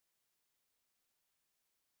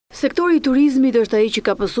Sektori I turizmit është ai që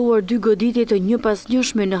ka pasur 2 goditje të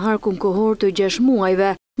njëpasnjëshme në harkun kohor të 6 muajve.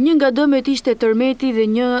 Një nga dëmet ishte tërmeti dhe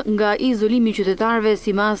një nga izolimi I qytetarëve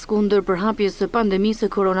si mas kundër përhapjes së pandemisë së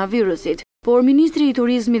koronavirusit. Por ministri I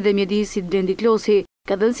turizmit dhe mjedisit Blendi Klosi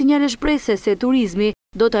ka dhënë sinjale shprehse se turizmi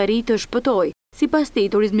do të arrijë të shpëtojë. Sipas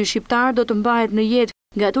tij, turizmi shqiptar do të mbahet në jetë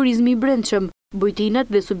nga turizmi I brendshëm,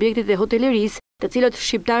 bujtinat dhe subjektet e hotelerisë, të cilët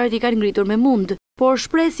shqiptarët I kanë ngritur me mund. Por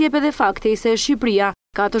shpresë jep edhe fakti se Shqipëria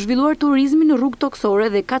ka të zhvilluar turizmin në rrugë tokësore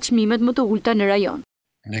dhe ka çmimet më të ulta në rajon.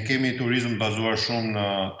 Ne kemi turizm bazuar shumë në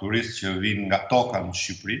turistë që vijnë nga toka në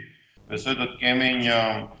Shqipëri. Besoj do të kemi një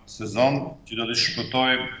sezon që do të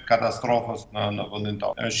shpëtojë katastrofës në vendin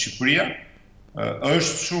tonë. Shqipëria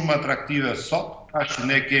është shumë atraktive sot, ka që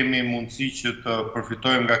ne kemi mundësi që të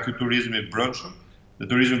përfitojmë nga ky turizmi I brendshëm. Dhe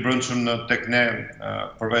turizmi I brendshëm tek ne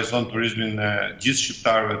përvajson turizmin e gjithë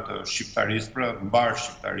shqiptarëve të shqiptarisë, pra mbar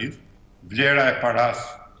shqiptarisë. Vlera e paras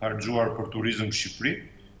harxuar për turizëm në Shqipëri,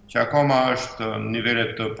 që akoma është në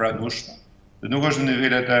nivelet të pranueshme, dhe nuk është në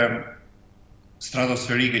nivelet e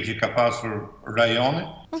stratosferike që ka pasur rajoni,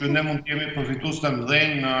 që ne mund të jemi përfitues të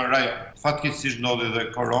mëdhenj në rajon. Fatkeqësisht ndodhi dhe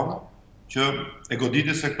korona, që e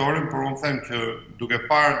goditi sektorin, por unë them që duke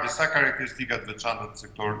parë disa karakteristika të veçanta të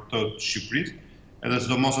sektorit të Shqipërisë, edhe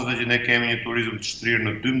sidomos atë që ne kemi një turizëm të shtrirë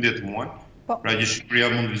në 12 muaj, pra që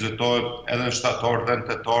Shqipëria mund vizitohet edhe në shtator dhe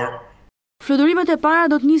në tetor. Fluturimet e para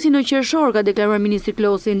do të nisin në qershor, ka deklaruar ministri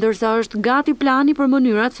Klosi, ndërsa është gati plani për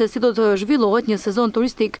mënyrat se si do të zhvillohet një sezon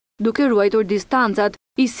turistik duke ruajtur distancat.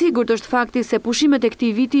 I sigurt është fakti se pushimet e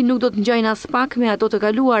këtij viti nuk do të ngjajnë as pak me ato të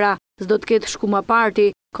kaluara, s'do të ketë shkuma party,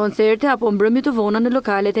 koncerte apo mbrëmje të vona në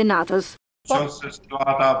lokalet e natës. Nëse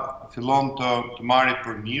situata fillon të marrë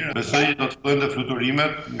për mirë, besoj do të fillojnë të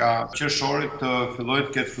fluturimet nga qershorit të fillojnë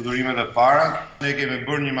të ketë fluturimet e para. Ne kemi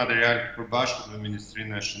bërë një material përbashkët me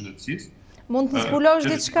Ministrinë e Shëndetësisë. Mund të zbulosh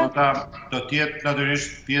diçka? Do të jetë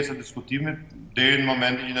natyrisht pjesë e diskutimit deri në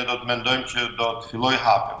momentin që ne do të mendojmë që do të fillojë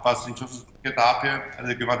hapje. Pasi nëse ketë hapje,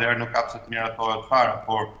 edhe ky material nuk ka pse të miratohet fare,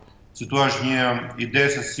 por si thua është një ide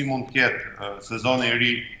se si mund të ketë sezoni I ri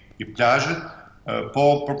I plazhit, po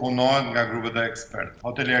përpunohet nga grupet e ekspertë.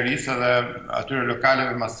 Hotelerisë dhe atyre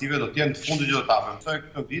lokaleve masive do të jenë të fundit që do të hapen.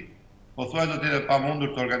 Këtë vit, pothuajse do të jetë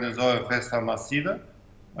pamundur të organizohen festa masive,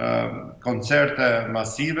 koncerte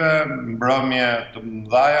masive, mbrëmje të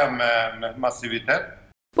mëdha me masivitet.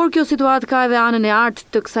 Por kjo situatë ka edhe anën e artë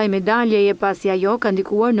të kësaj medaljeje, pasi ajo ka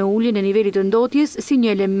ndikuar në uljen e nivelit të ndotjes si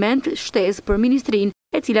një element shtesë për ministrinë,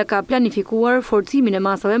 e cila ka planifikuar forcimin e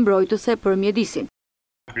masave mbrojtëse për mjedisin.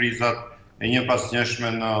 Krizat e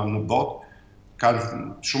njëpasnjëshme në botë kanë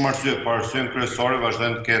shumë arsye, por arsyen kryesore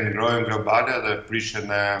vazhdojnë të kenë ngrohjen globale dhe prishjen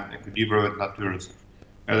e ekuilibrave të natyrës.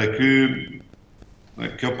 Edhe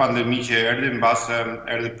kjo pandemi që erdhi, mbase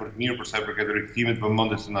erdhi për të mirë për sa I përket rikthimit të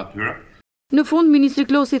vëmendjes së natyrës. Në fund, ministri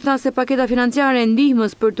Klosi tha se paketa financiare e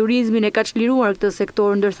ndihmës për turizmin e ka çliruar këtë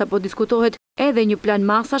sektor, ndërsa po diskutohet edhe një plan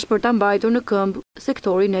masash për ta mbajtur në këmbë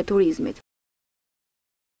sektorin e turizmit.